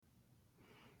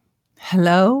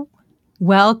Hello,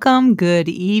 welcome, good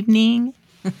evening.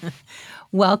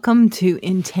 Welcome to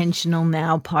Intentional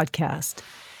Now podcast,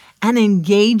 an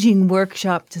engaging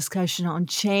workshop discussion on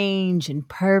change and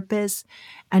purpose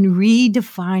and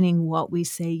redefining what we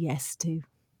say yes to.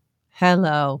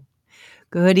 Hello,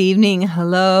 good evening.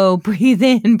 Hello, breathe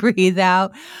in, breathe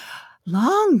out.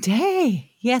 Long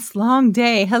day. Yes, long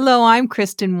day. Hello, I'm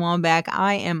Kristen Wambach.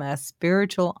 I am a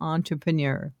spiritual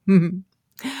entrepreneur.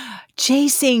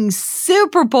 Chasing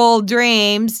Super Bowl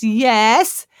dreams.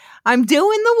 Yes, I'm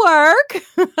doing the work.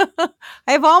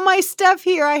 I have all my stuff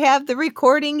here. I have the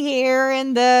recording here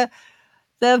and the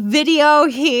video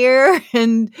here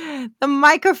and the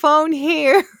microphone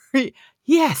here.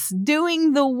 Yes,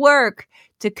 doing the work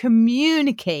to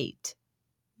communicate.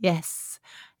 Yes.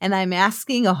 And I'm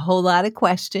asking a whole lot of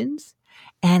questions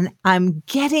and I'm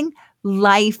getting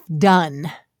life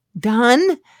done.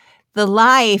 Done? The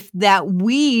life that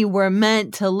we were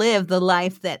meant to live, the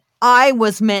life that I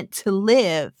was meant to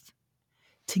live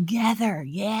together.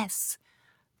 Yes.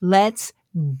 Let's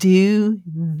do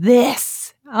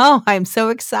this. Oh, I'm so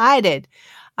excited.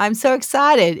 I'm so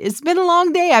excited. It's been a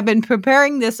long day. I've been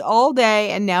preparing this all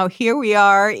day and now here we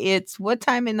are. It's what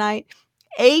time at night?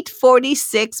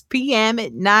 8:46 p.m.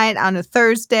 at night on a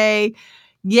Thursday.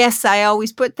 Yes, I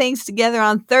always put things together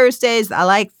on Thursdays. I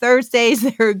like Thursdays.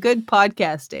 They're a good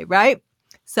podcast day, right?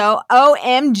 So,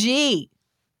 OMG,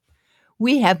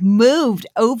 we have moved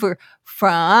over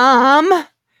from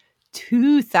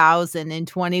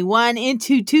 2021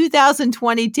 into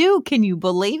 2022. Can you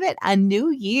believe it? A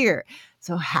new year.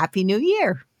 So, Happy New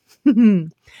Year.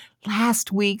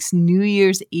 Last week's New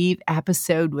Year's Eve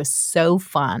episode was so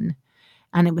fun,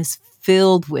 and it was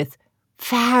filled with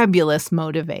fabulous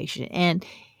motivation. And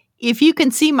if you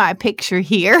can see my picture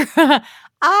here,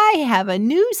 I have a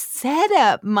new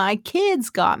setup my kids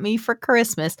got me for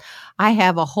Christmas. I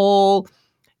have a whole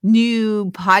new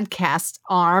podcast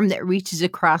arm that reaches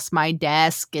across my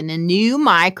desk and a new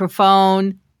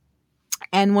microphone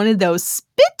and one of those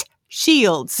spit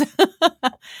shields.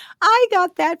 I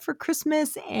got that for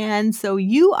Christmas, and so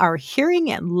you are hearing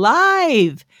it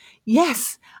live.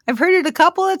 Yes, I've heard it a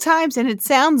couple of times and it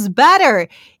sounds better.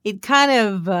 It kind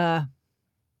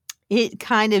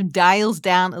of dials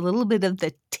down a little bit of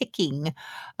the ticking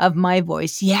of my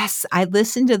voice. Yes, I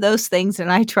listen to those things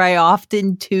and I try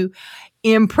often to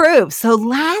improve. So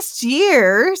last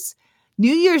year's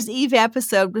New Year's Eve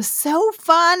episode was so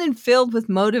fun and filled with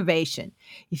motivation.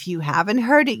 If you haven't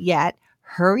heard it yet,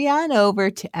 hurry on over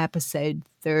to episode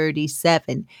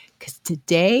 37 because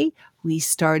today we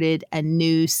started a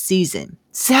new season.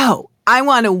 So I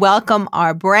want to welcome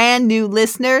our brand new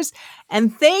listeners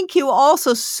and thank you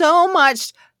also so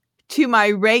much to my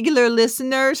regular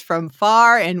listeners from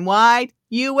far and wide.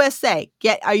 USA.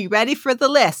 Are you ready for the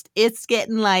list? It's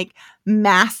getting like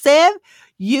massive.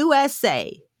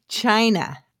 USA,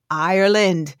 China,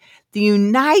 Ireland, the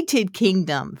United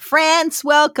Kingdom, France,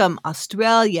 welcome,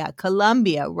 Australia,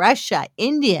 Colombia, Russia,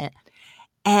 India,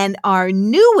 and our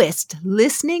newest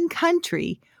listening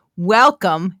country,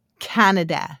 welcome,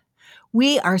 Canada.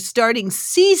 We are starting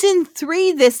season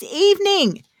 3 this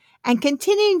evening and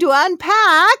continuing to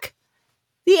unpack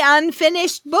the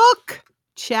unfinished book,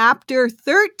 chapter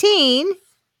 13,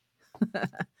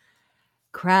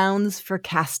 Crowns for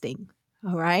Casting.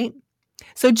 All right.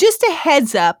 So just a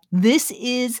heads up, this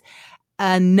is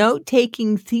a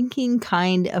note-taking, thinking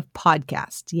kind of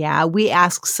podcast. Yeah, we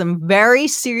ask some very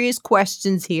serious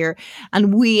questions here,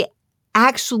 and we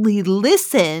actually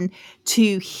listen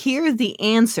to hear the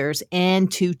answers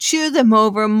and to chew them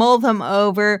over, mull them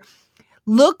over,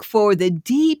 look for the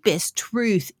deepest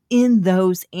truth in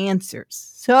those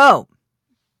answers. So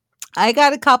I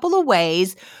got a couple of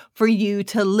ways for you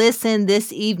to listen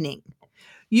this evening.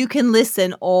 You can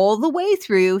listen all the way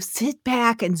through, sit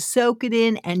back and soak it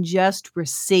in and just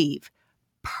receive.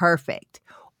 Perfect.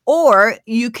 Or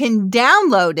you can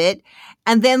download it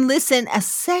and then listen a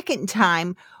second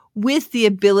time with the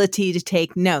ability to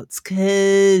take notes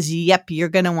because, yep, you're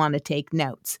going to want to take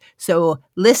notes. So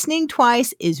listening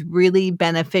twice is really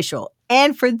beneficial.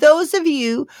 And for those of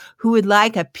you who would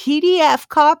like a PDF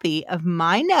copy of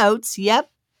my notes, yep,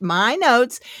 my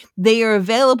notes, they are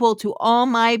available to all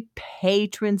my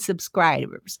patron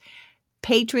subscribers.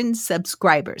 Patron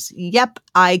subscribers. Yep,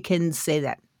 I can say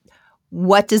that.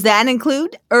 What does that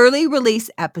include? Early release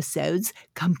episodes,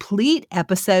 complete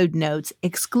episode notes,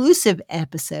 exclusive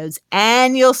episodes,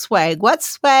 annual swag. What's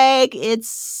swag?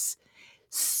 It's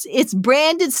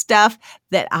branded stuff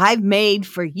that I've made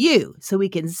for you so we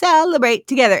can celebrate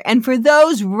together. And for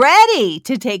those ready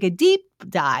to take a deep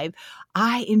dive,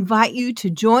 I invite you to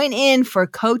join in for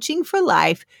Coaching for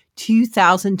Life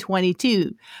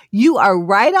 2022. You are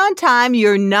right on time.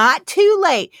 You're not too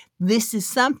late. This is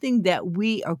something that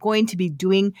we are going to be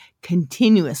doing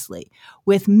continuously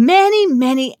with many,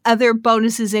 many other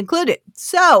bonuses included.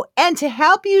 So, and to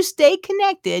help you stay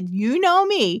connected, you know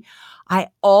me, I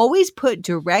always put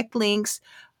direct links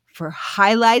for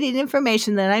highlighted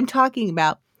information that I'm talking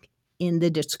about in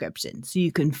the description. So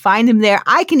you can find them there.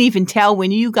 I can even tell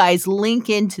when you guys link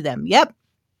into them. Yep.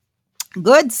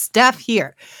 Good stuff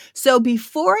here. So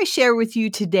before I share with you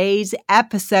today's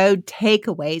episode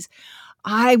takeaways,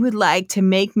 I would like to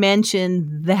make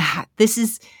mention that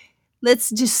let's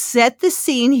just set the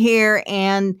scene here.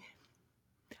 And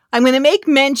I'm going to make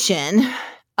mention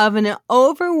of an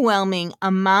overwhelming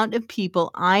amount of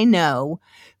people I know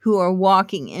who are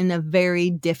walking in a very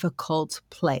difficult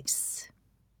place.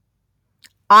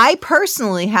 I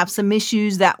personally have some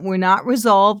issues that were not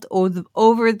resolved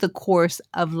over the course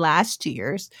of last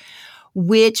year's,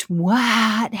 which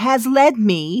has led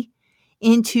me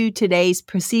into today's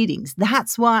proceedings.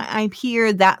 That's why I'm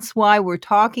here. That's why we're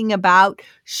talking about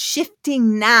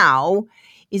shifting now,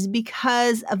 is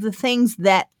because of the things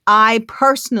that I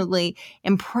personally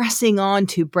am pressing on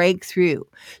to break through.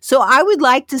 So I would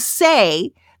like to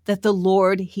say that the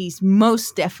Lord, He's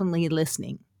most definitely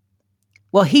listening.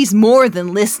 Well, He's more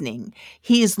than listening.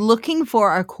 He is looking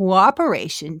for our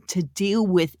cooperation to deal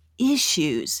with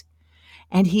issues,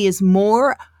 and He is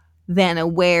more than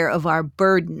aware of our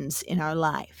burdens in our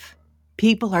life.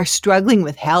 People are struggling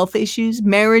with health issues,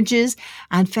 marriages,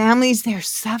 and families. They're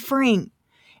suffering,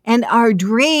 and our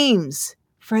dreams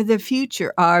for the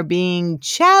future are being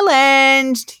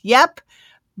challenged. Yep.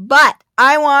 But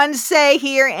I want to say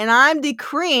here, and I'm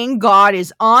decreeing God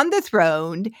is on the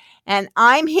throne, and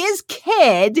I'm His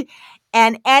kid,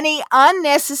 and any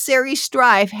unnecessary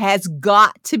strife has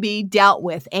got to be dealt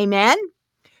with. Amen?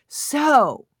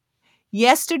 So,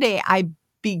 yesterday I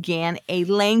began a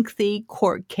lengthy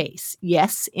court case.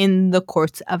 Yes, in the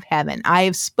courts of heaven. I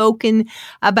have spoken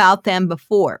about them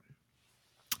before.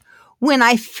 When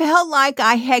I felt like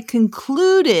I had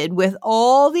concluded with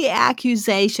all the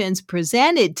accusations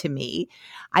presented to me,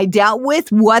 I dealt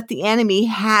with what the enemy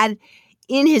had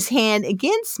in his hand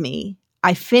against me.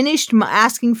 I finished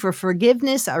asking for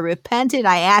forgiveness. I repented.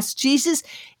 I asked Jesus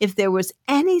if there was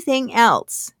anything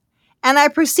else. And I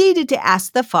proceeded to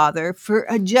ask the Father for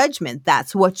a judgment.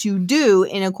 That's what you do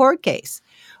in a court case,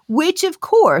 which, of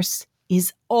course,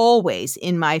 is always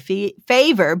in my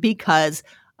favor because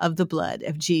of the blood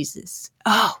of Jesus.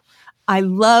 Oh, I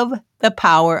love the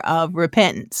power of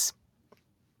repentance.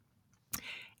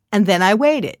 And then I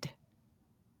waited.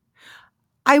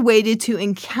 I waited to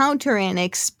encounter and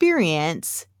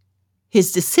experience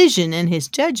His decision and His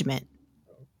judgment.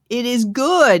 It is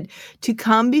good to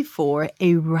come before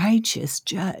a righteous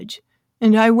judge.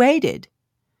 And I waited.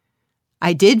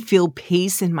 I did feel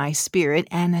peace in my spirit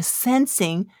and a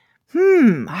sensing,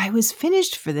 I was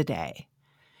finished for the day.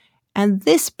 And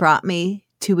this brought me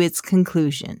to its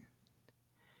conclusion.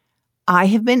 I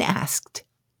have been asked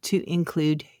to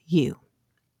include you.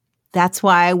 That's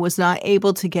why I was not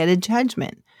able to get a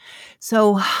judgment.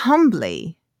 So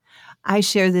humbly, I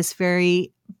share this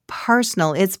very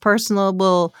personal. It's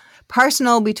personal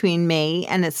between me,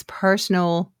 and it's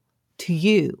personal to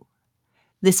you.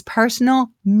 This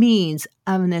personal means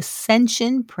of an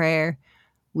ascension prayer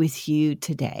with you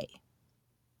today.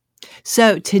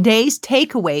 So today's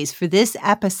takeaways for this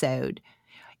episode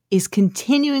is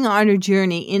continuing on our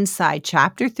journey inside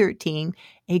chapter 13,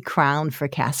 A Crown for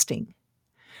Casting.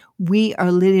 We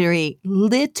are literally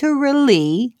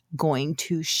going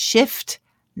to shift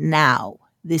now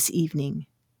this evening,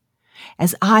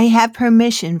 as I have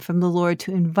permission from the Lord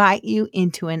to invite you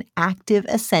into an active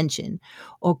ascension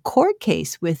or court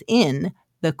case within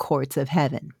the courts of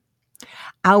heaven.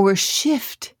 Our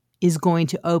shift is going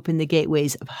to open the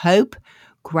gateways of hope,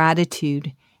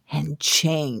 gratitude, and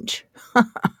change.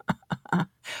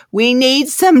 We need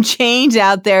some change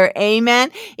out there.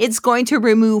 Amen. It's going to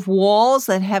remove walls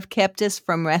that have kept us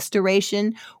from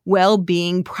restoration,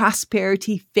 well-being,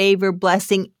 prosperity, favor,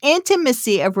 blessing,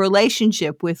 intimacy of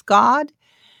relationship with God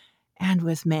and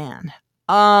with man.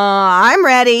 I'm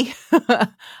ready.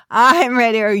 I'm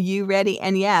ready. Are you ready?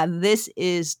 And yeah, this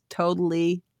is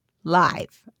totally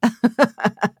live.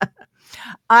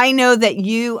 I know that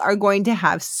you are going to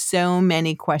have so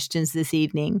many questions this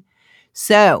evening.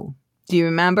 So, do you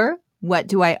remember? What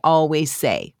do I always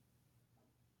say?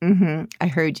 I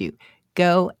heard you.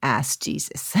 Go ask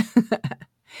Jesus.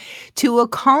 To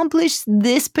accomplish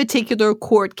this particular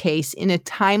court case in a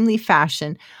timely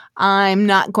fashion, I'm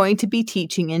not going to be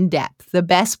teaching in depth. The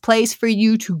best place for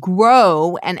you to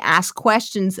grow and ask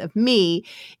questions of me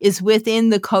is within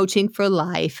the Coaching for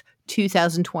Life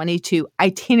 2022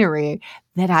 itinerary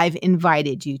that I've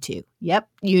invited you to. Yep,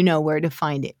 you know where to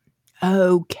find it.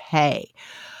 Okay.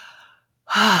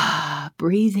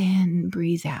 Breathe in,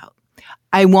 breathe out.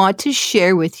 I want to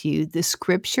share with you the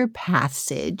scripture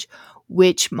passage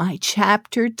which my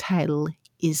chapter title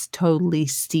is totally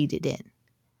seated in.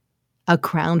 A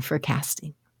crown for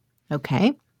casting.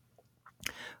 Okay?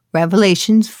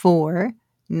 Revelations 4,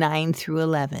 9 through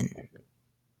 11.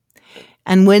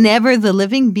 And whenever the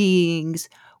living beings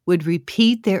would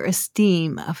repeat their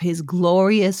esteem of his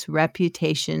glorious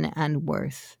reputation and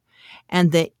worth,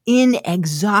 and the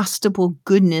inexhaustible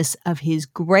goodness of his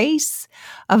grace,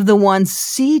 of the one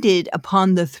seated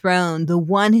upon the throne, the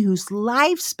one whose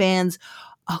life spans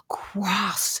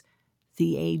across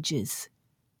the ages.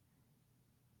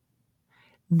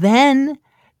 Then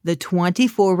the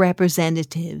 24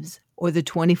 representatives, or the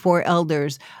 24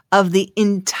 elders of the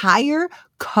entire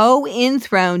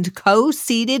co-enthroned,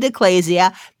 co-seated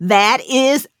ecclesia, that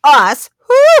is us,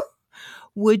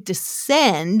 would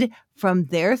descend from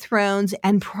their thrones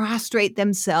and prostrate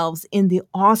themselves in the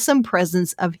awesome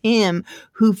presence of him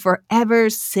who forever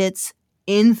sits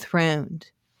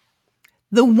enthroned.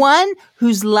 The one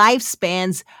whose life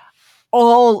spans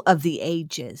all of the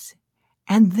ages.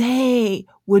 And they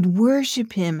would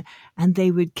worship him, and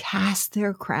they would cast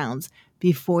their crowns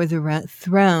before the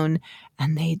throne,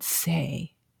 and they'd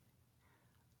say,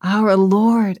 "Our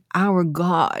Lord, our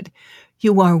God,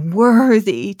 you are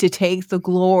worthy to take the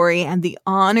glory and the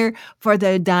honor for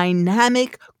the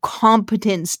dynamic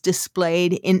competence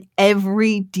displayed in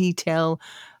every detail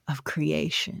of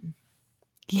creation."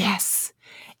 Yes,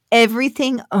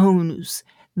 everything owes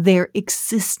their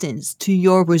existence to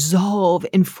your resolve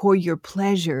and for your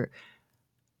pleasure.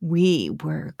 We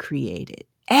were created.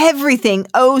 Everything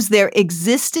owes their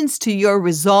existence to your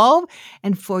resolve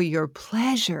and for your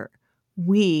pleasure.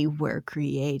 We were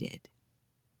created.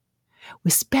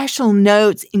 With special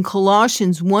notes in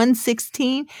Colossians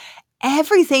 1:16,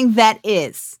 everything that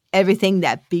is, everything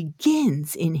that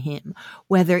begins in him,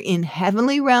 whether in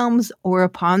heavenly realms or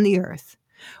upon the earth,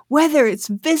 whether it's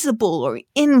visible or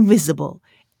invisible,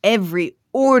 every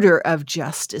order of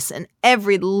justice and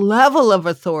every level of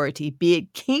authority, be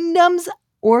it kingdoms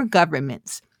or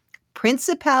governments,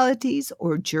 principalities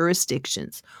or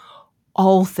jurisdictions,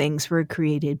 all things were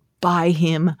created by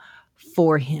him,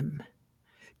 for him.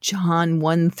 John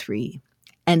 1:3.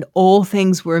 And all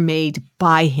things were made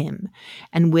by him,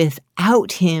 and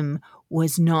without him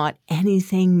was not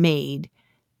anything made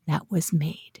that was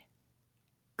made.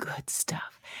 Good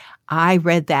stuff. I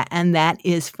read that, and that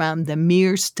is from the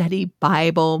Mere Study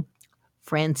Bible,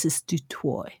 Francis du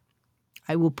Toit.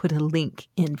 I will put a link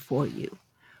in for you.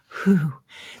 Whew.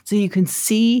 So you can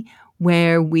see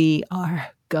where we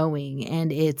are going,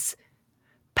 and it's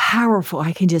powerful.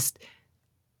 I can just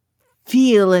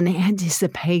feel an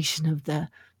anticipation of the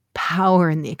power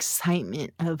and the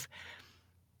excitement of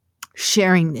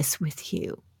sharing this with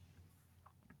you.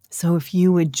 So if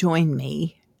you would join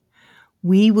me,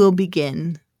 we will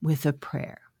begin with a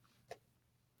prayer.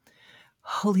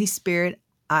 Holy Spirit,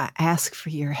 I ask for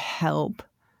your help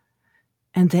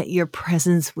and that your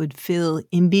presence would fill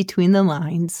in between the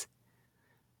lines,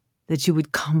 that you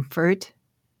would comfort,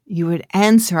 you would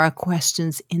answer our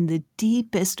questions in the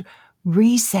deepest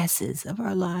recesses of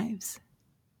our lives.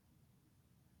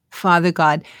 Father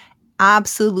God,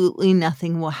 absolutely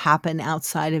nothing will happen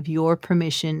outside of your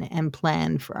permission and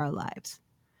plan for our lives.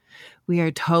 We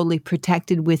are totally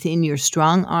protected within your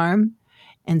strong arm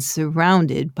and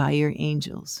surrounded by your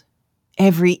angels.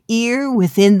 Every ear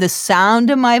within the sound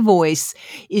of my voice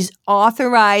is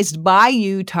authorized by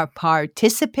you to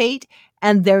participate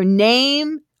and their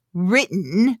name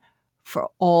written for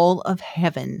all of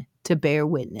heaven to bear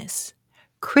witness.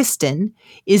 Kristen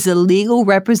is a legal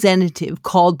representative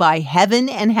called by heaven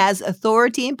and has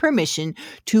authority and permission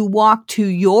to walk to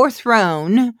your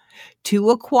throne to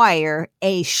acquire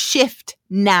a shift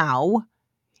now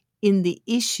in the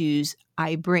issues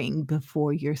I bring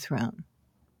before your throne.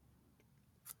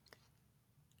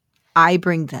 I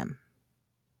bring them,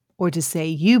 or to say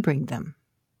you bring them.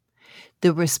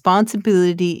 The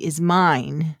responsibility is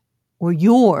mine or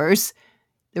yours.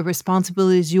 The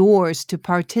responsibility is yours to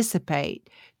participate,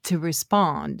 to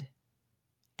respond,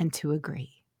 and to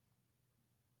agree.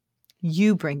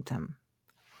 You bring them.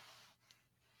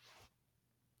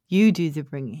 You do the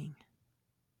bringing.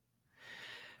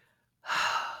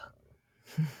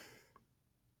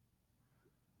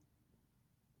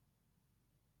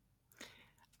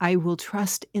 I will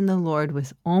trust in the Lord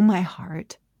with all my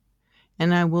heart,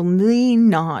 and I will lean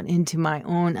not into my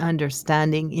own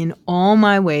understanding. In all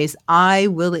my ways, I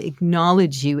will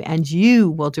acknowledge you, and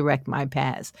you will direct my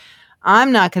paths.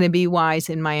 I'm not going to be wise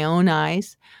in my own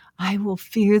eyes. I will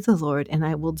fear the Lord, and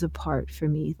I will depart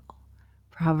from evil.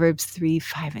 Proverbs 3,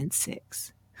 5, and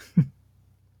 6.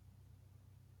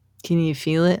 Can you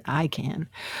feel it? I can.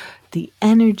 The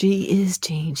energy is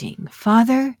changing.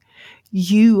 Father,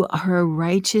 you are a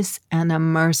righteous and a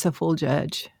merciful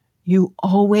judge. You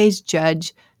always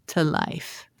judge to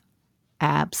life.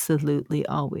 Absolutely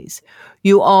always.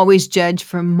 You always judge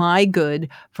for my good,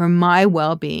 for my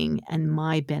well-being, and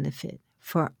my benefit,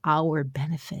 for our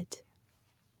benefit.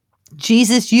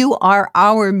 Jesus, you are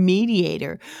our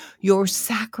mediator. Your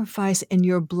sacrifice and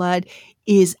your blood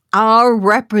is our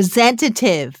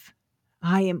representative.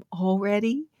 I am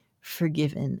already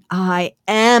forgiven. I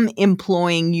am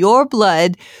employing your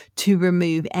blood to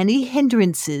remove any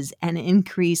hindrances and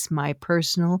increase my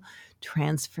personal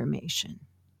transformation.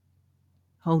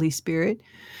 Holy Spirit,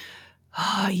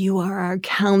 you are our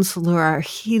counselor, our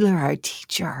healer, our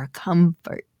teacher, our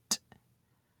comfort.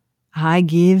 I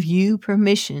give you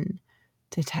permission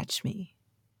to touch me.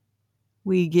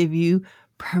 We give you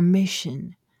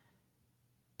permission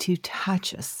to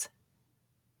touch us.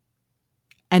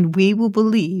 And we will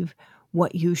believe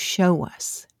what you show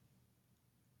us.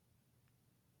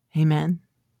 Amen.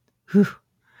 Whew.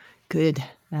 Good.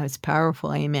 That was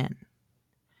powerful. Amen.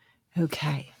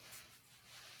 Okay.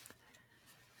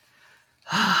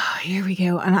 Here we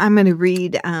go. And I'm going to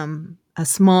read a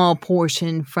small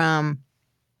portion from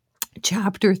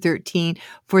chapter 13.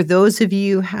 For those of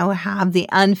you who have the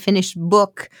unfinished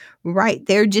book right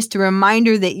there, just a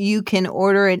reminder that you can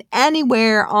order it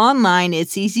anywhere online.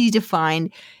 It's easy to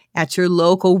find at your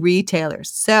local retailers.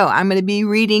 So I'm going to be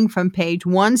reading from page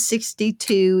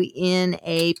 162 in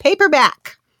a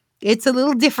paperback. It's a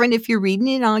little different if you're reading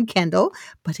it on Kindle,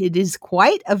 but it is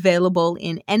quite available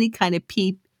in any kind of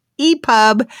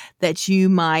EPUB that you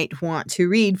might want to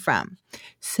read from.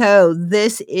 So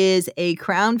this is A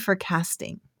Crown for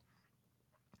Casting.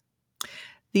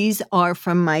 These are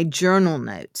from my journal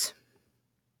notes.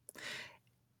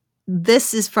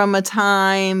 This is from a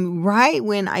time right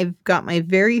when I've got my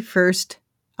very first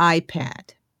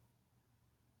iPad.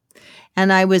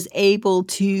 And I was able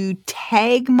to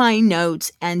tag my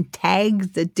notes and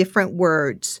tag the different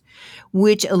words,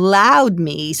 which allowed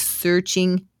me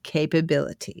searching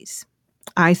capabilities.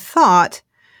 I thought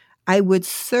I would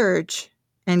search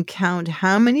and count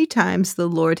how many times the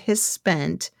Lord has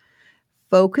spent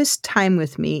focused time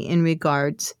with me in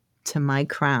regards to my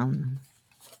crown.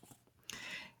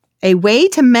 A way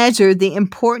to measure the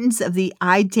importance of the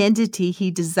identity he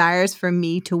desires for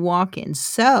me to walk in.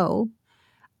 So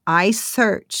I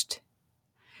searched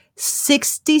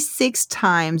 66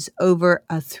 times over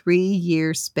a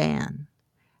 3-year span.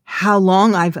 How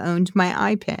long I've owned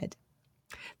my iPad.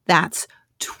 That's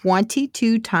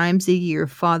 22 times a year.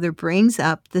 Father brings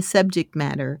up the subject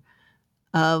matter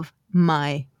of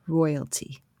my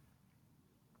royalty.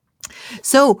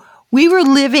 So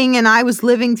I was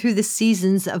living through the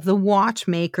seasons of the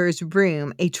watchmaker's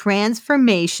room. A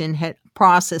transformation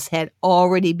process had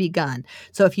already begun.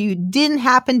 So if you didn't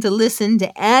happen to listen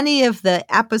to any of the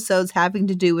episodes having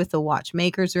to do with the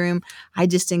watchmaker's room, I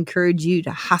just encourage you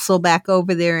to hustle back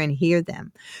over there and hear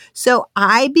them. So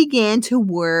I began to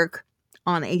work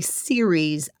on a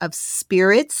series of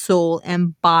spirit, soul,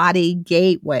 and body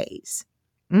gateways.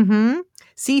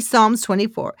 See Psalms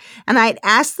 24. And I'd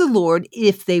asked the Lord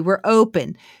if they were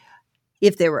open.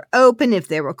 If they were open, if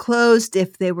they were closed,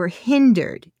 if they were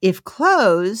hindered. If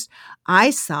closed,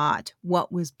 I sought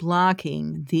what was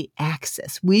blocking the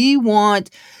access. We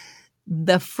want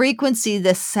the frequency,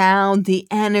 the sound, the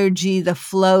energy, the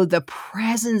flow, the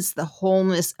presence, the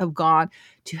wholeness of God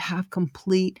to have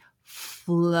complete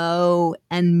flow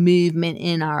and movement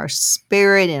in our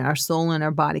spirit, in our soul, in our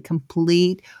body.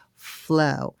 Complete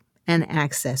flow and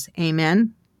access.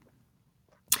 Amen.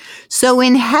 So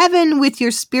in heaven, with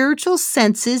your spiritual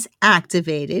senses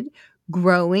activated,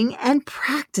 growing and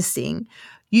practicing,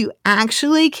 you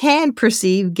actually can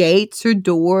perceive gates or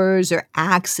doors or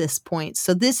access points.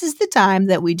 So this is the time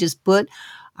that we just put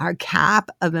our cap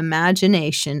of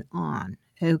imagination on.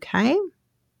 Okay?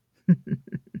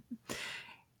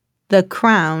 The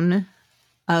crown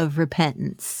of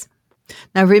repentance.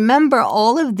 Now remember,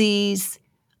 all of these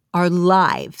are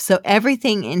live. So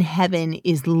everything in heaven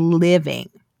is living.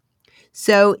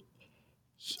 So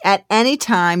at any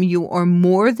time, you are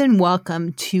more than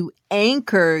welcome to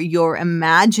anchor your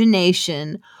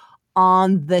imagination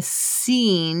on the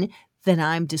scene that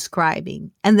I'm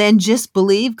describing. And then just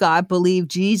believe God, believe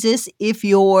Jesus. If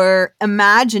your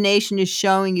imagination is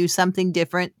showing you something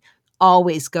different,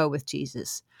 always go with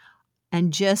Jesus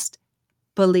and just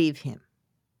believe him.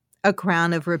 A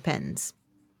crown of repentance.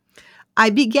 I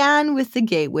began with the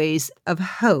gateways of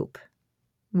hope,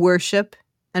 worship,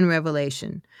 and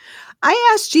revelation.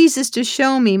 I asked Jesus to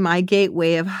show me my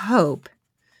gateway of hope.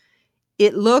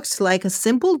 It looked like a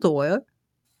simple door,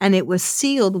 and it was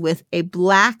sealed with a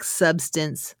black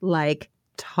substance like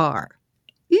tar.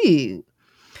 Ew.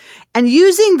 And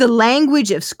using the language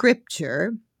of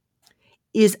Scripture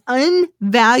is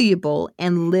invaluable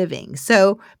and living.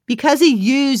 So because he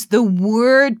used the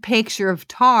word picture of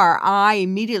tar, I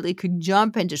immediately could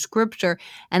jump into Scripture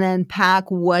and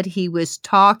unpack what he was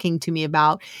talking to me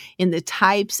about in the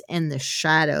types and the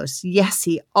shadows. Yes,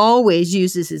 he always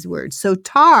uses his words. So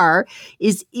tar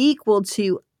is equal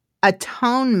to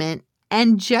atonement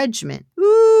and judgment.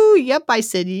 Ooh, yep, I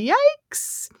said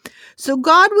yikes. So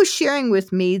God was sharing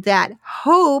with me that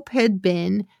hope had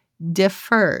been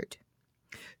deferred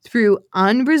through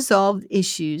unresolved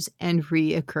issues and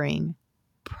reoccurring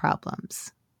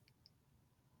problems.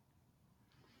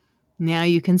 Now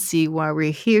you can see why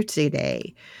we're here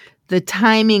today. The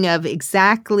timing of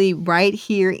exactly right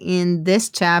here in this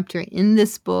chapter, in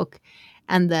this book,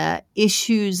 and the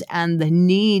issues and the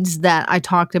needs that I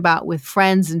talked about with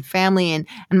friends and family and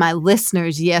my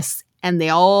listeners, yes, and they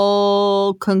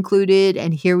all concluded,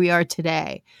 and here we are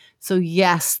today. So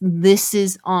yes, this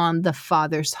is on the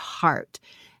Father's heart.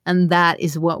 And that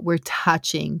is what we're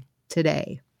touching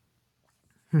today.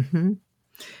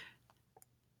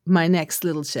 My next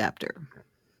little chapter.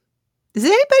 Is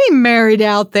anybody married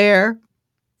out there?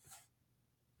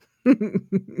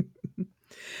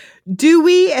 Do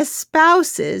we as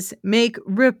spouses make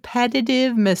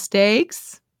repetitive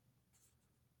mistakes?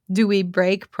 Do we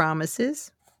break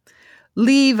promises?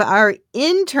 Leave our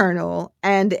internal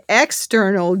and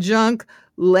external junk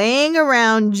laying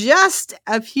around just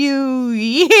a few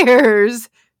years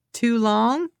too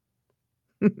long?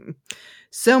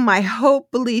 So my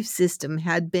hope belief system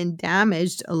had been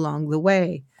damaged along the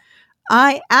way.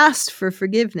 I asked for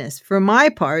forgiveness for my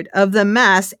part of the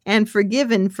mess and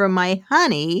forgiven from my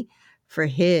honey for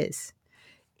his.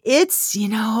 It's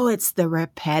the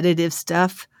repetitive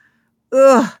stuff.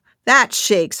 Ugh, that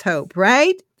shakes hope,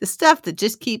 right? The stuff that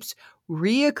just keeps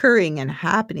reoccurring and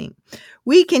happening.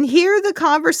 We can hear the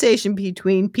conversation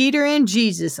between Peter and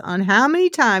Jesus on how many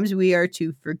times we are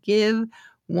to forgive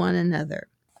one another.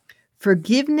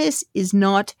 Forgiveness is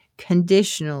not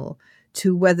conditional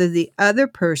to whether the other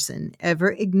person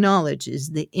ever acknowledges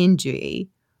the injury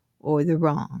or the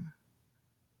wrong.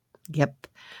 Yep,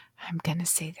 I'm going to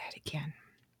say that again.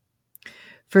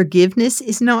 Forgiveness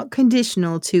is not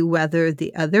conditional to whether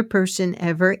the other person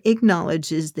ever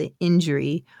acknowledges the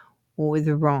injury or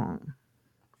the wrong.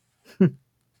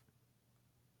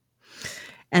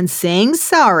 And saying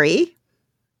sorry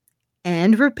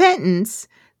and repentance,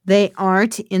 they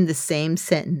aren't in the same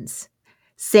sentence.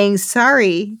 Saying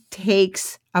sorry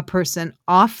takes a person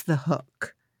off the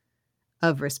hook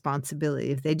of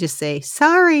responsibility if they just say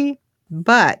sorry.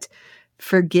 But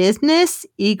forgiveness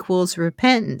equals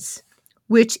repentance,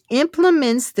 which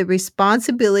implements the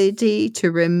responsibility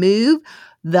to remove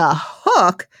the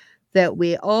hook that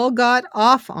we all got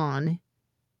off on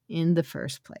in the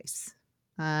first place.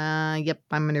 Yep,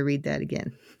 I'm going to read that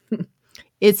again.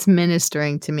 It's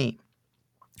ministering to me.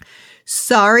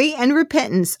 Sorry and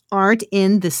repentance aren't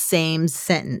in the same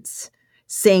sentence.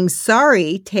 Saying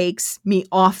sorry takes me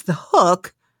off the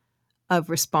hook of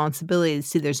responsibility.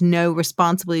 See, there's no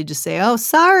responsibility to say, oh,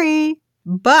 sorry.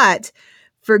 But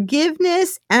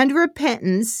forgiveness and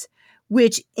repentance,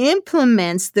 which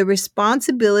implements the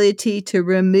responsibility to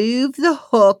remove the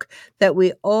hook that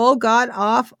we all got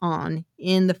off on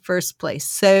in the first place.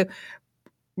 So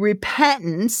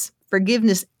repentance,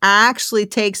 forgiveness actually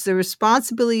takes the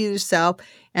responsibility of yourself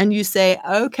and you say,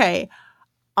 okay,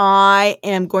 I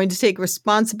am going to take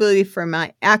responsibility for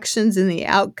my actions and the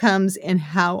outcomes and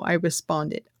how I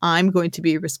responded. I'm going to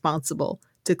be responsible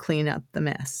to clean up the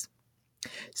mess.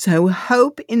 So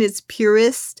hope in its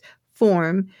purest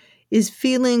form is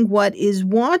feeling what is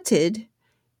wanted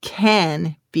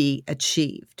can be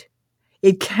achieved.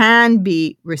 It can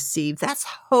be received. That's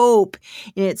hope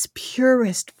in its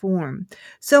purest form.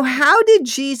 So how did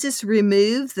Jesus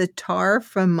remove the tar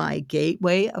from my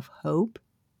gateway of hope?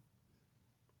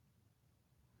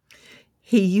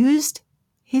 He used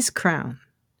his crown,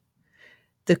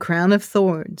 the crown of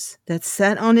thorns that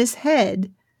sat on his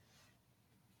head,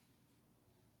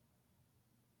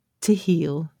 to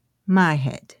heal my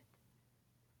head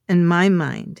and my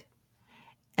mind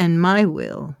and my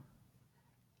will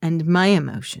and my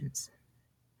emotions.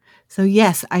 So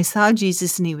yes, I saw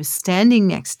Jesus and he was standing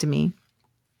next to me,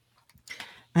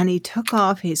 and he took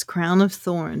off his crown of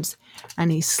thorns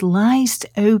and he sliced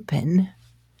open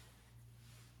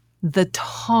the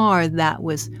tar that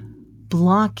was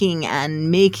blocking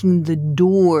and making the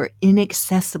door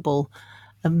inaccessible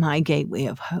of my gateway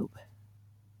of hope.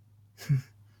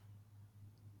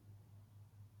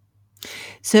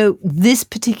 So this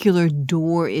particular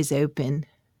door is open.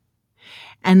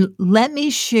 And let me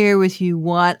share with you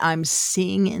what I'm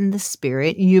seeing in the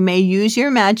spirit. You may use your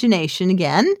imagination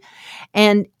again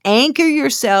and anchor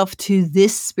yourself to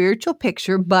this spiritual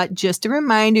picture. But just a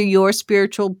reminder, your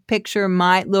spiritual picture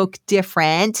might look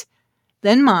different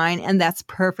than mine, and that's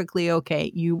perfectly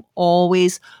okay. You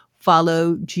always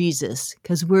follow Jesus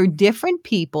because we're different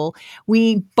people.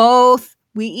 We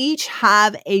each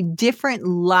have a different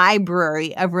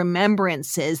library of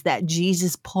remembrances that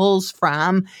Jesus pulls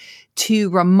from to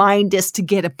remind us, to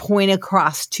get a point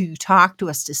across, to talk to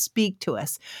us, to speak to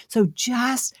us. So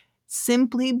just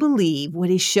simply believe what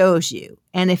he shows you.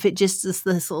 And if it just is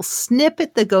this little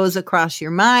snippet that goes across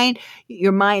your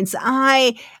mind's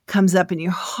eye, comes up in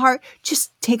your heart,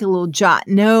 just take a little jot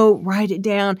note, write it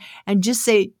down, and just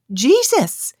say,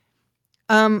 Jesus,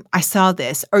 I saw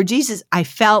this, or Jesus, I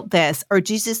felt this, or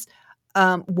Jesus,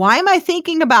 why am I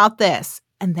thinking about this?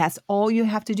 And that's all you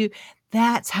have to do.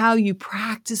 That's how you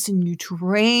practice and you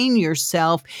train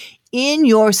yourself in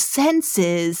your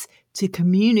senses to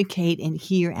communicate and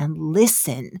hear and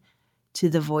listen to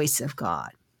the voice of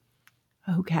God.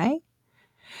 Okay?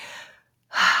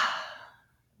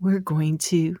 We're going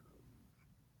to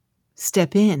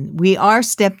step in. We are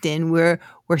stepped in. We're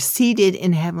seated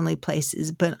in heavenly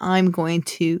places, but I'm going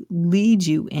to lead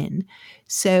you in.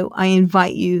 So I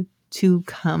invite you to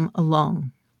come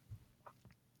along.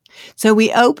 So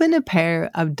we open a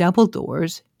pair of double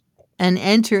doors and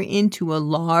enter into a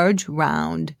large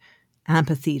round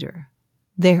amphitheater.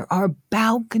 There are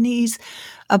balconies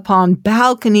upon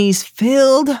balconies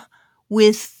filled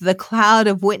with the cloud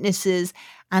of witnesses.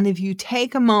 And if you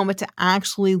take a moment to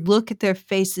actually look at their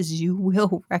faces, you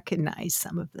will recognize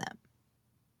some of them.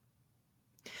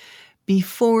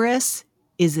 Before us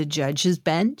is a judge's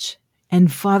bench,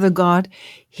 and Father God,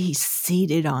 he's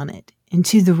seated on it. And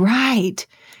to the right,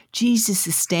 Jesus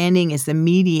is standing as the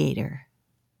mediator.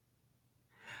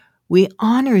 We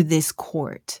honor this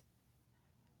court.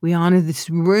 We honor this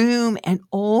room and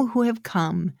all who have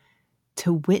come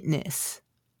to witness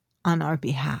on our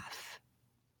behalf.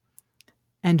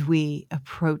 And we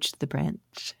approach the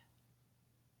bench.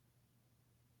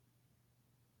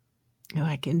 Oh,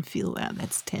 I can feel that.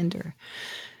 That's tender.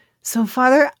 So,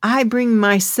 Father, I bring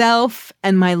myself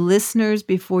and my listeners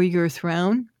before your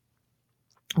throne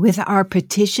with our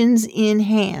petitions in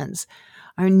hands,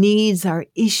 our needs, our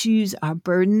issues, our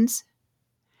burdens,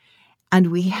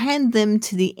 and we hand them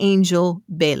to the angel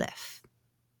bailiff.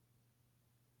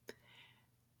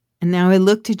 And now I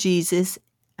look to Jesus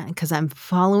because I'm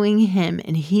following him,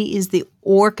 and he is the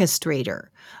orchestrator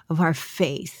of our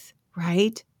faith,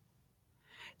 right?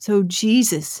 So,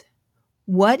 Jesus,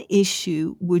 what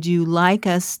issue would you like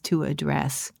us to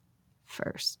address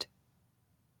first?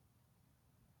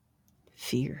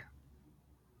 Fear.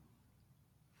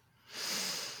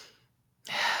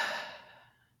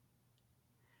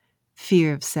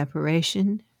 Fear of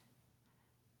separation,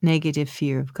 negative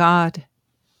fear of God,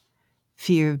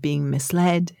 fear of being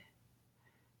misled,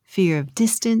 fear of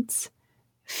distance,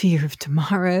 fear of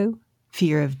tomorrow,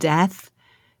 fear of death,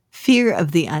 fear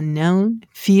of the unknown,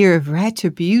 fear of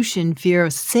retribution, fear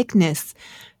of sickness,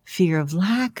 fear of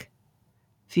lack,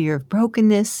 fear of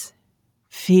brokenness,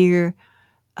 fear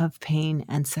of pain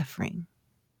and suffering.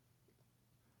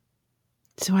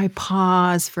 So I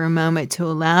pause for a moment to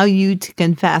allow you to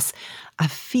confess a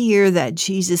fear that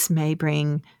Jesus may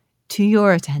bring to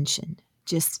your attention.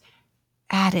 Just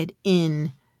add it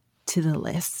in to the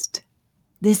list.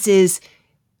 This is,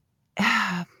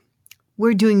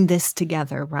 we're doing this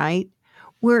together, right?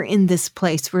 We're in this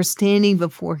place. We're standing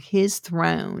before his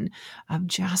throne of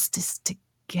justice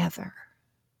together.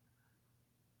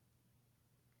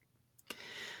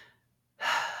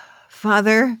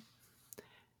 Father,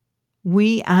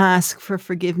 we ask for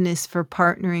forgiveness for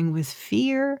partnering with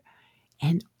fear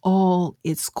and all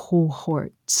its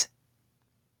cohorts.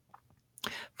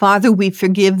 Father, we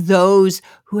forgive those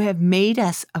who have made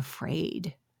us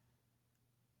afraid.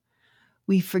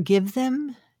 We forgive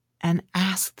them and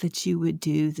ask that you would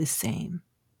do the same.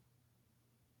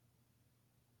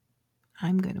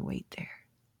 I'm going to wait there.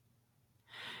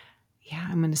 Yeah,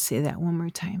 I'm going to say that one more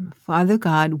time. Father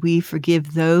God, we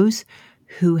forgive those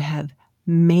who have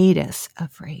made us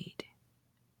afraid.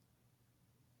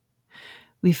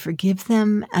 We forgive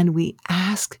them and we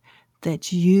ask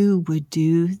that you would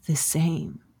do the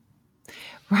same.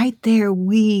 Right there,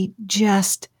 we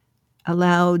just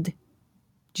allowed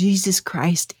Jesus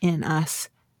Christ in us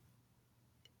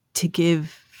to give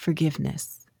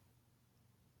forgiveness.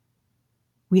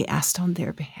 We asked on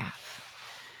their behalf.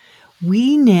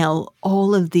 We nail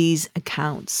all of these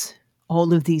accounts,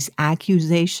 all of these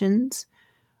accusations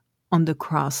on the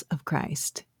cross of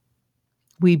Christ.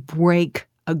 We break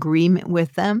agreement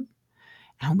with them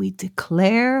and we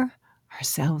declare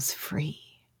ourselves free.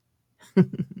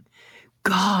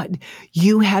 God,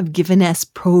 you have given us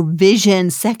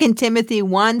provision. 2 Timothy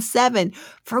 1:7.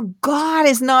 For God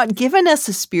has not given us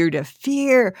a spirit of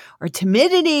fear or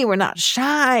timidity. We're not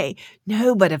shy.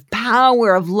 No, but of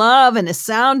power, of love, and a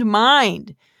sound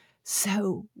mind.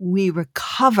 So we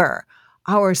recover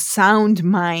our sound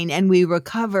mind and we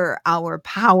recover our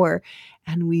power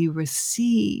and we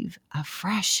receive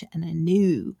afresh and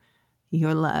anew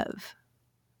your love.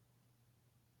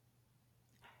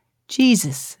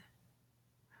 Jesus,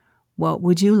 what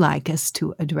would you like us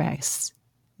to address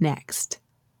next?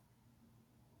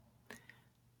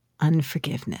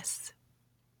 Unforgiveness.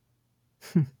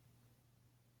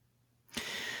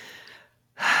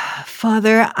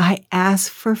 Father, I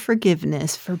ask for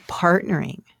forgiveness for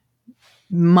partnering.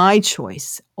 My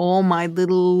choice, all my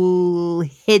little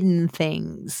hidden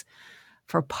things,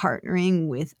 for partnering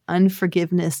with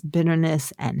unforgiveness,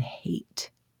 bitterness, and hate.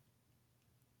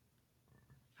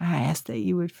 I ask that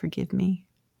you would forgive me.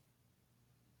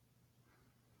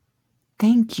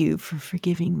 Thank you for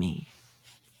forgiving me.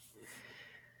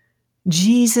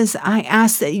 Jesus, I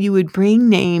ask that you would bring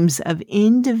names of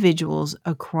individuals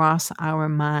across our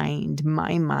mind,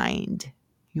 my mind,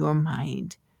 your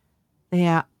mind,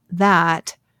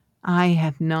 that I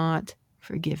have not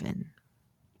forgiven.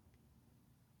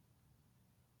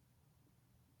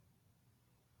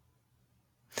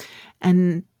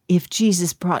 And if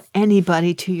Jesus brought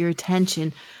anybody to your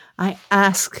attention, I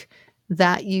ask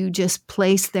that you just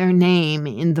place their name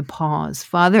in the pause.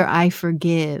 Father, I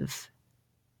forgive.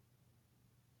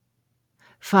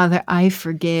 Father, I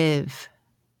forgive.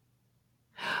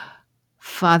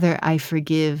 Father, I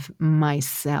forgive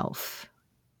myself.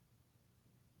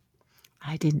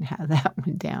 I didn't have that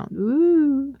one down.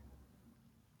 Ooh.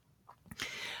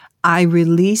 I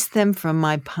release them from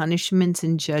my punishments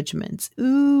and judgments.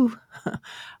 Ooh.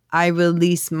 I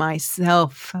release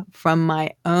myself from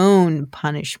my own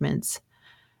punishments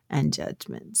and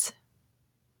judgments.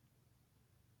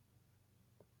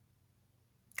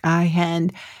 I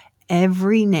hand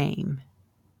every name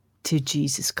to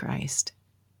Jesus Christ.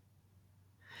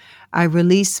 I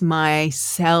release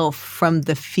myself from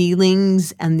the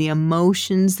feelings and the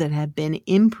emotions that have been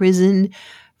imprisoned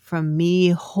from me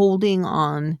holding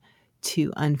on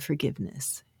to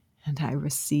unforgiveness. And I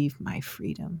receive my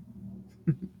freedom.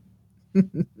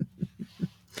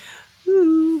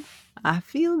 Ooh, I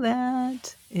feel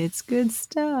that. It's good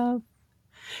stuff.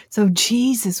 So,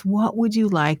 Jesus, what would you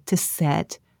like to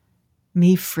set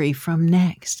me free from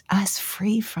next? Us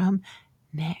free from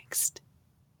next?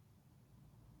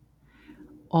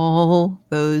 All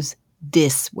those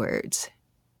words.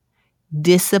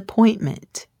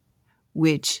 Disappointment,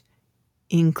 which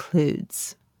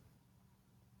includes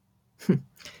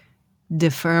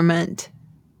deferment,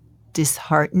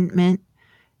 disheartenment,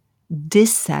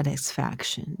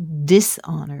 dissatisfaction,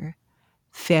 dishonor,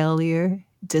 failure,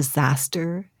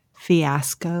 disaster,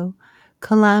 fiasco,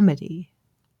 calamity,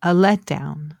 a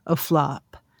letdown, a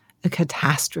flop, a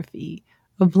catastrophe,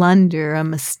 a blunder, a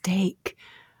mistake,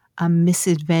 a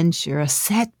misadventure, a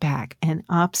setback, an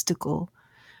obstacle,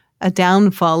 a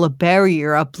downfall, a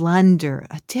barrier, a blunder,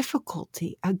 a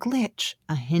difficulty, a glitch,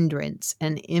 a hindrance,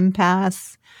 an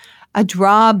impasse, a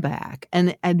drawback,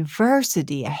 an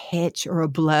adversity, a hitch or a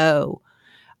blow,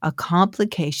 a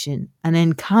complication, an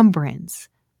encumbrance,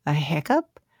 a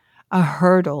hiccup, a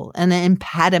hurdle, an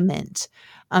impediment,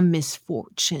 a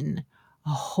misfortune, a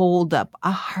holdup,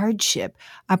 a hardship,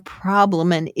 a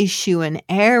problem, an issue, an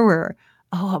error,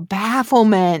 a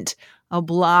bafflement, a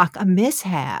block, a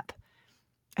mishap,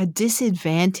 a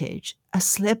disadvantage, a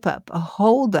slip up, a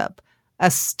holdup,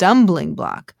 a stumbling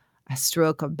block, a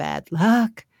stroke of bad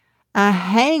luck, a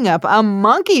hang up, a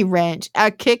monkey wrench,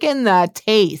 a kick in the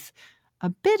teeth, a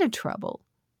bit of trouble,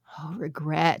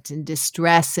 regret and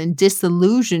distress and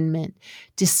disillusionment,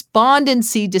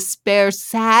 despondency, despair,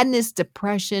 sadness,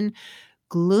 depression,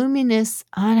 gloominess,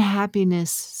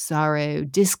 unhappiness, sorrow,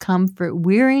 discomfort,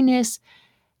 weariness,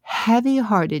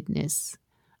 heavy-heartedness,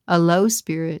 a low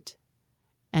spirit,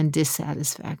 and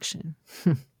dissatisfaction.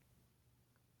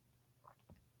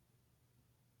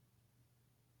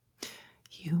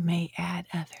 you may add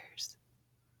others.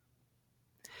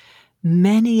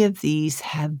 Many of these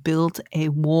have built a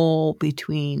wall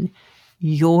between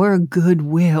your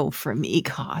goodwill for me,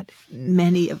 God.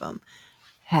 Many of them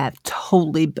have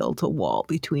totally built a wall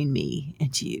between me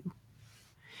and you.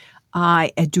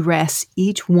 I address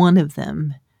each one of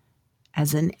them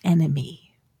as an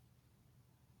enemy.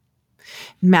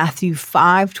 Matthew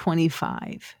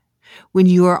 5:25. When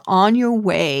you are on your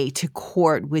way to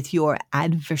court with your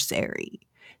adversary,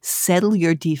 settle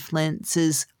your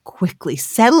defenses quickly.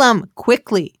 Settle them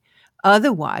quickly.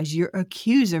 Otherwise, your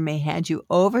accuser may hand you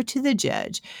over to the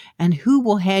judge, and who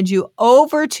will hand you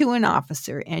over to an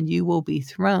officer, and you will be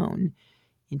thrown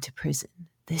into prison.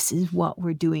 This is what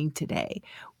we're doing today.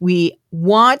 We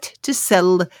want to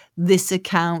settle this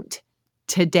account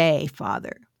today,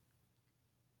 Father.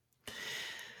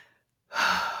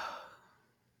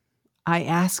 I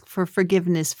ask for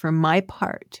forgiveness for my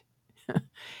part,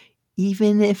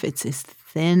 even if it's as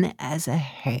thin as a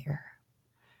hair.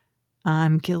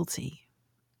 I'm guilty.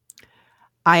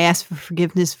 I ask for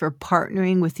forgiveness for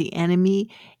partnering with the enemy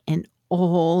in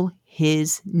all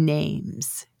his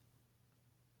names.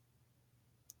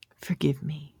 Forgive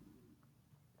me.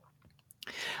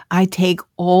 I take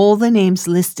all the names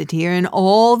listed here and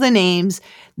all the names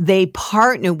they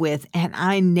partner with, and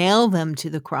I nail them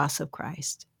to the cross of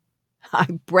Christ. I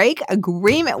break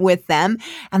agreement with them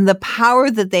and the power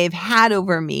that they've had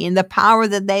over me and the power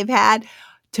that they've had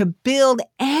to build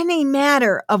any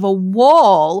matter of a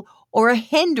wall or a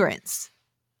hindrance.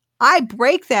 I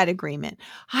break that agreement.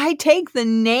 I take the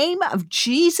name of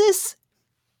Jesus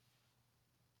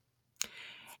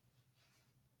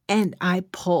and I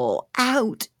pull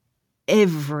out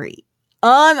every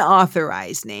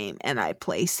unauthorized name and I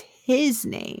place his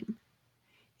name,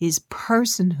 his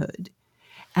personhood,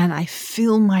 and I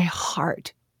fill my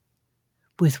heart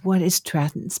with what is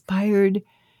transpired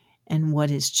and what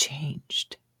is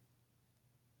changed.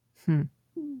 I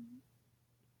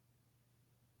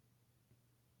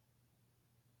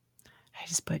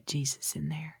just put Jesus in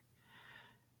there.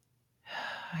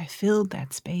 I filled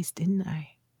that space, didn't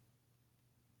I?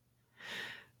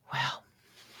 Well,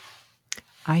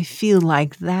 I feel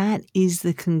like that is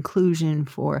the conclusion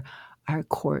for our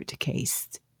court case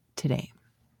today.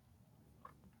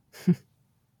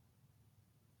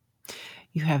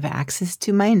 You have access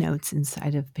to my notes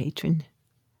inside of Patreon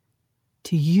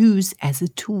to use as a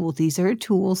tool. These are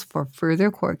tools for further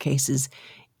court cases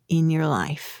in your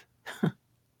life.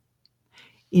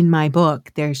 In my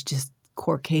book, there's just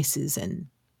court cases and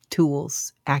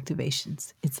tools,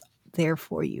 activations. It's there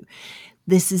for you.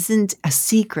 This isn't a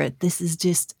secret. This is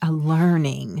just a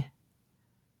learning.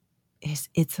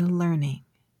 It's a learning.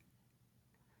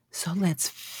 So let's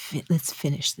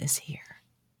finish this here.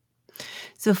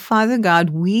 So, Father God,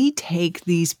 we take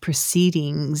these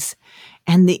proceedings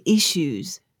and the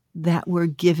issues that were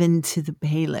given to the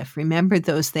bailiff. Remember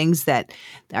those things that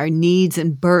are needs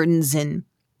and burdens and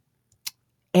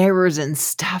errors and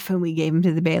stuff, and we gave them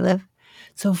to the bailiff.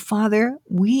 So, Father,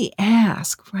 we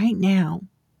ask right now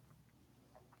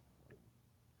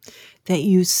that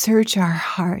you search our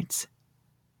hearts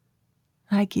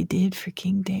like you did for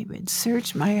King David.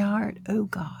 Search my heart, oh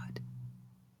God.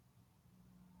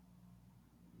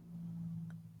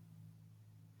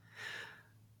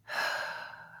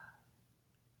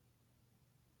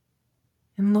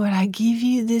 And Lord, I give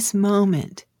you this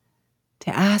moment to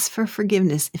ask for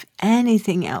forgiveness. If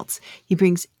anything else, he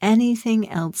brings anything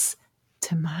else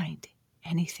to mind.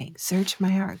 Anything. Search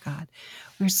my heart, God.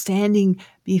 We're standing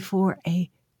before a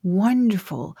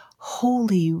wonderful,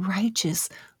 holy, righteous,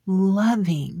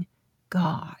 loving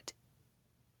God.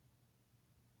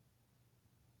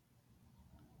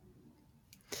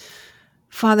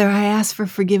 Father, I ask for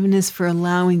forgiveness for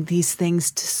allowing these things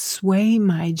to sway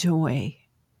my joy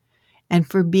and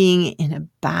for being in a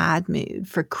bad mood,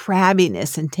 for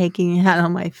crabbiness and taking it out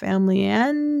on my family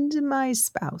and my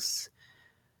spouse.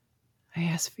 I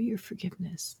ask for your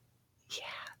forgiveness. Yeah,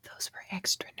 those were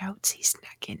extra notes he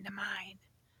snuck into mine.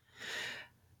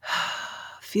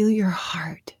 Feel your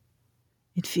heart.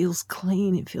 It feels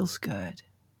clean. It feels good.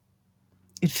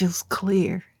 It feels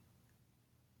clear.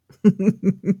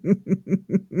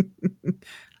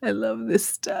 I love this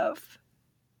stuff.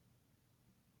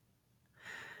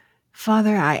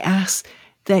 Father, I ask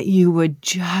that you would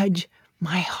judge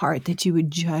my heart, that you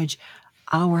would judge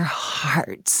our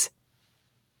hearts.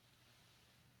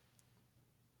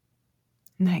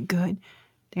 Isn't that good?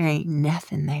 There ain't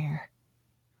nothing there.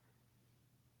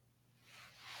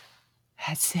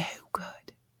 That's so good.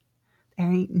 There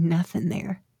ain't nothing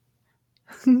there.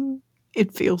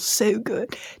 It feels so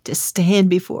good to stand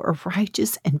before a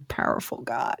righteous and powerful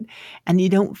God, and you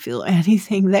don't feel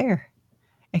anything there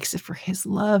except for his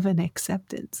love and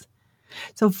acceptance.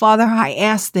 So, Father, I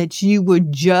ask that you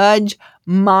would judge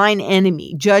mine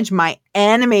enemy, judge my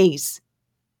enemies.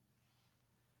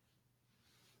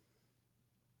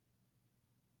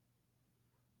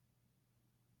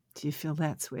 Do you feel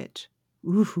that switch?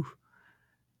 Ooh.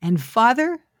 And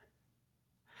Father,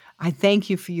 I thank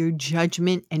you for your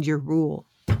judgment and your rule.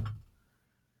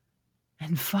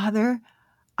 And Father,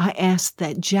 I ask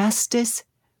that justice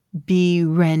be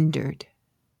rendered.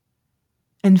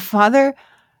 And Father,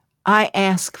 I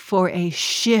ask for a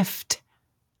shift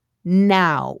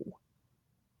now.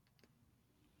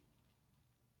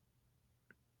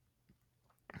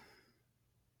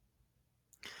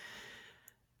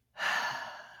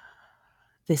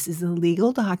 This is a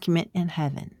legal document in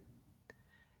heaven.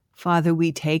 Father,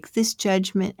 we take this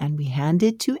judgment and we hand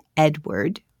it to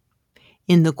Edward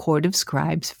in the court of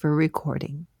scribes for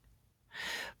recording.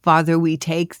 Father, we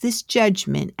take this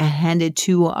judgment and hand it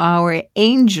to our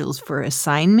angels for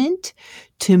assignment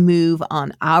to move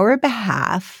on our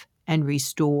behalf and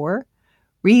restore,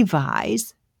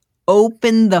 revise,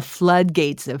 open the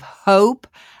floodgates of hope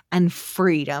and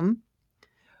freedom,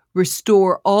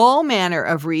 restore all manner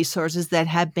of resources that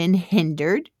have been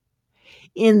hindered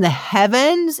in the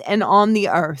heavens and on the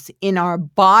earth, in our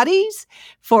bodies,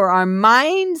 for our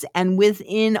minds, and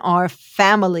within our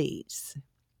families.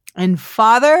 And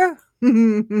Father,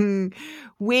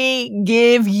 we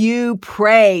give you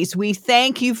praise. We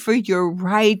thank you for your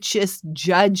righteous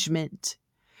judgment.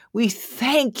 We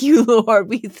thank you, Lord.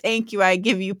 We thank you. I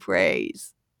give you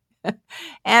praise.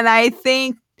 And I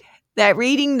think that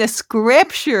reading the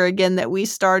scripture again that we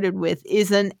started with is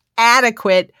an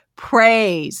adequate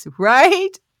praise,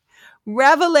 right?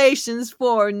 Revelations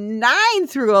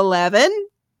 4:9-11.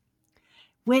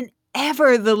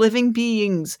 Whenever the living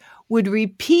beings would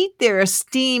repeat their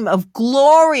esteem of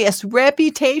glorious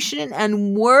reputation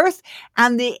and worth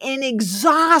and the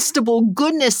inexhaustible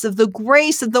goodness of the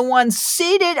grace of the one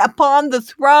seated upon the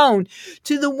throne,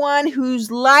 to the one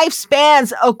whose life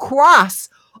spans across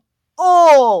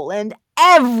all and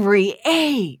every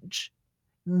age.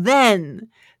 Then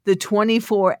the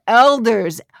 24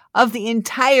 elders of the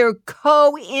entire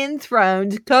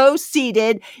co-enthroned,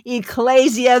 co-seated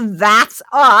ecclesia, that's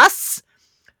us,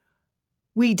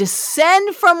 we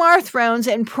descend from our thrones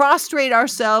and prostrate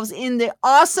ourselves in the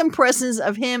awesome presence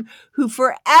of him who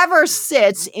forever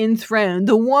sits enthroned,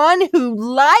 the one who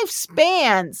life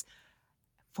spans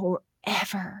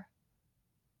forever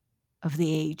of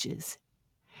the ages.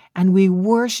 And we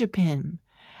worship him,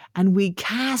 and we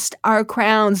cast our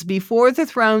crowns before the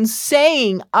throne,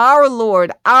 saying, Our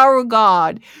Lord, our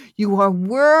God, you are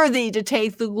worthy to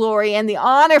take the glory and the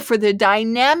honor for the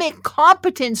dynamic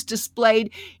competence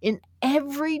displayed in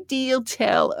every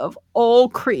detail of all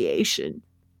creation.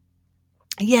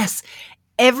 Yes,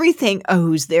 everything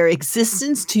owes their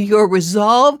existence to your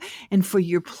resolve, and for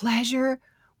your pleasure,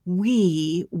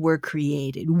 we were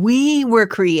created. We were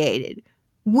created.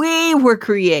 We were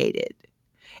created.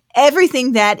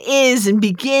 Everything that is and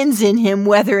begins in him,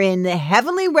 whether in the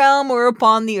heavenly realm or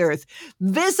upon the earth,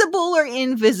 visible or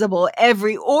invisible,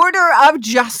 every order of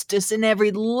justice and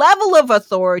every level of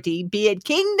authority, be it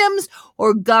kingdoms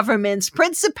or governments,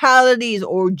 principalities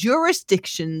or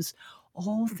jurisdictions,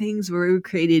 all things were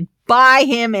created by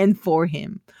him and for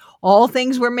him. All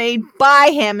things were made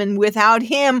by him, and without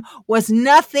him was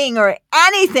nothing or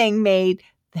anything made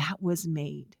that was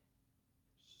made.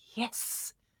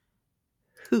 Yes.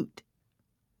 Hoot.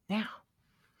 Now,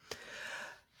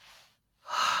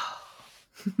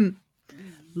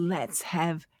 let's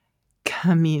have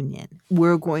communion.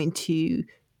 We're going to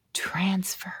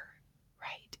transfer,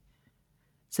 right?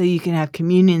 So you can have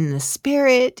communion in the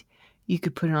spirit. You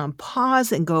could put it on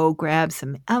pause and go grab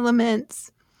some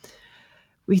elements.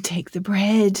 We take the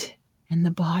bread and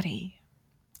the body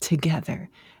together,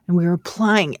 and we're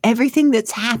applying everything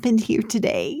that's happened here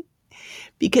today,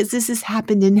 because this has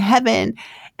happened in heaven,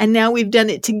 and now we've done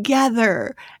it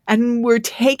together, and we're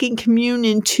taking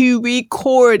communion to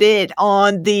record it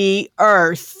on the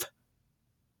earth.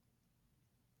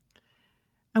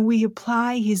 And we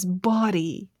apply his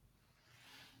body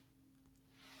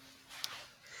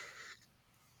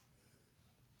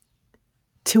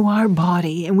to our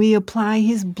body, and we apply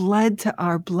his blood to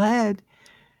our blood.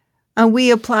 And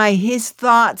we apply his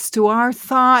thoughts to our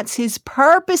thoughts, his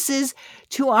purposes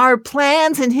to our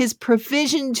plans, and his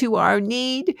provision to our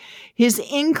need, his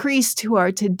increase to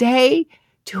our today,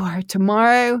 to our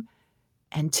tomorrow,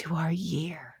 and to our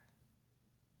year.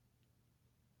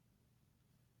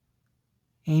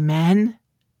 Amen.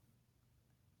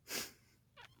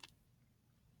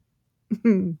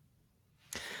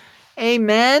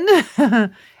 Amen.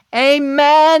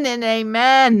 Amen and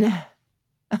amen.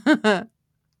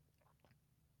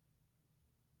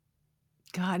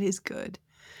 God is good.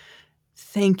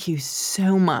 Thank you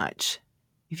so much.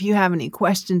 If you have any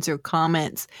questions or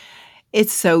comments,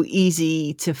 it's so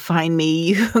easy to find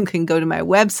me. You can go to my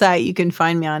website. You can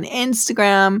find me on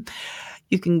Instagram.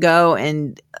 You can go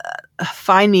and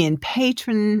find me in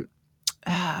Patreon.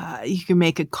 You can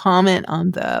make a comment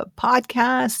on the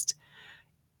podcast.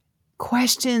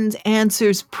 Questions,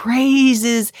 answers,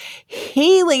 praises,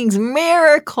 healings,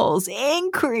 miracles,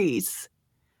 increase,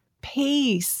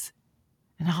 peace,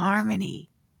 and harmony.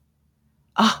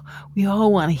 Oh, we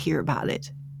all want to hear about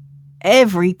it.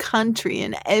 Every country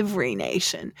and every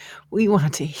nation, we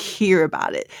want to hear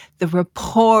about it. The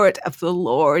report of the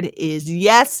Lord is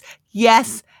yes,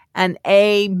 yes, and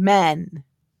amen.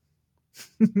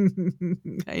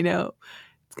 I know.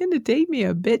 It's going to take me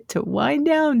a bit to wind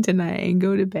down tonight and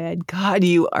go to bed. God,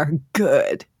 you are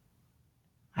good.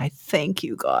 I thank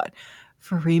you, God,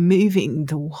 for removing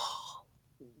the wall.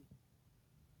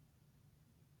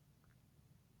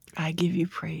 I give you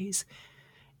praise.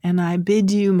 And I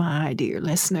bid you, my dear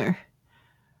listener,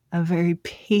 a very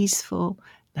peaceful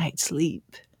night's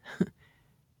sleep. And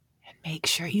make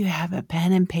sure you have a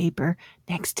pen and paper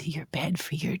next to your bed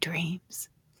for your dreams.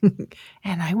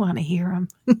 And I want to hear them.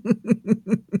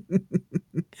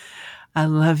 I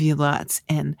love you lots.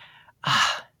 And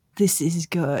this is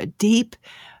good, deep,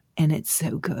 and it's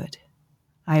so good.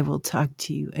 I will talk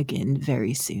to you again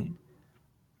very soon.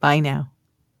 Bye now.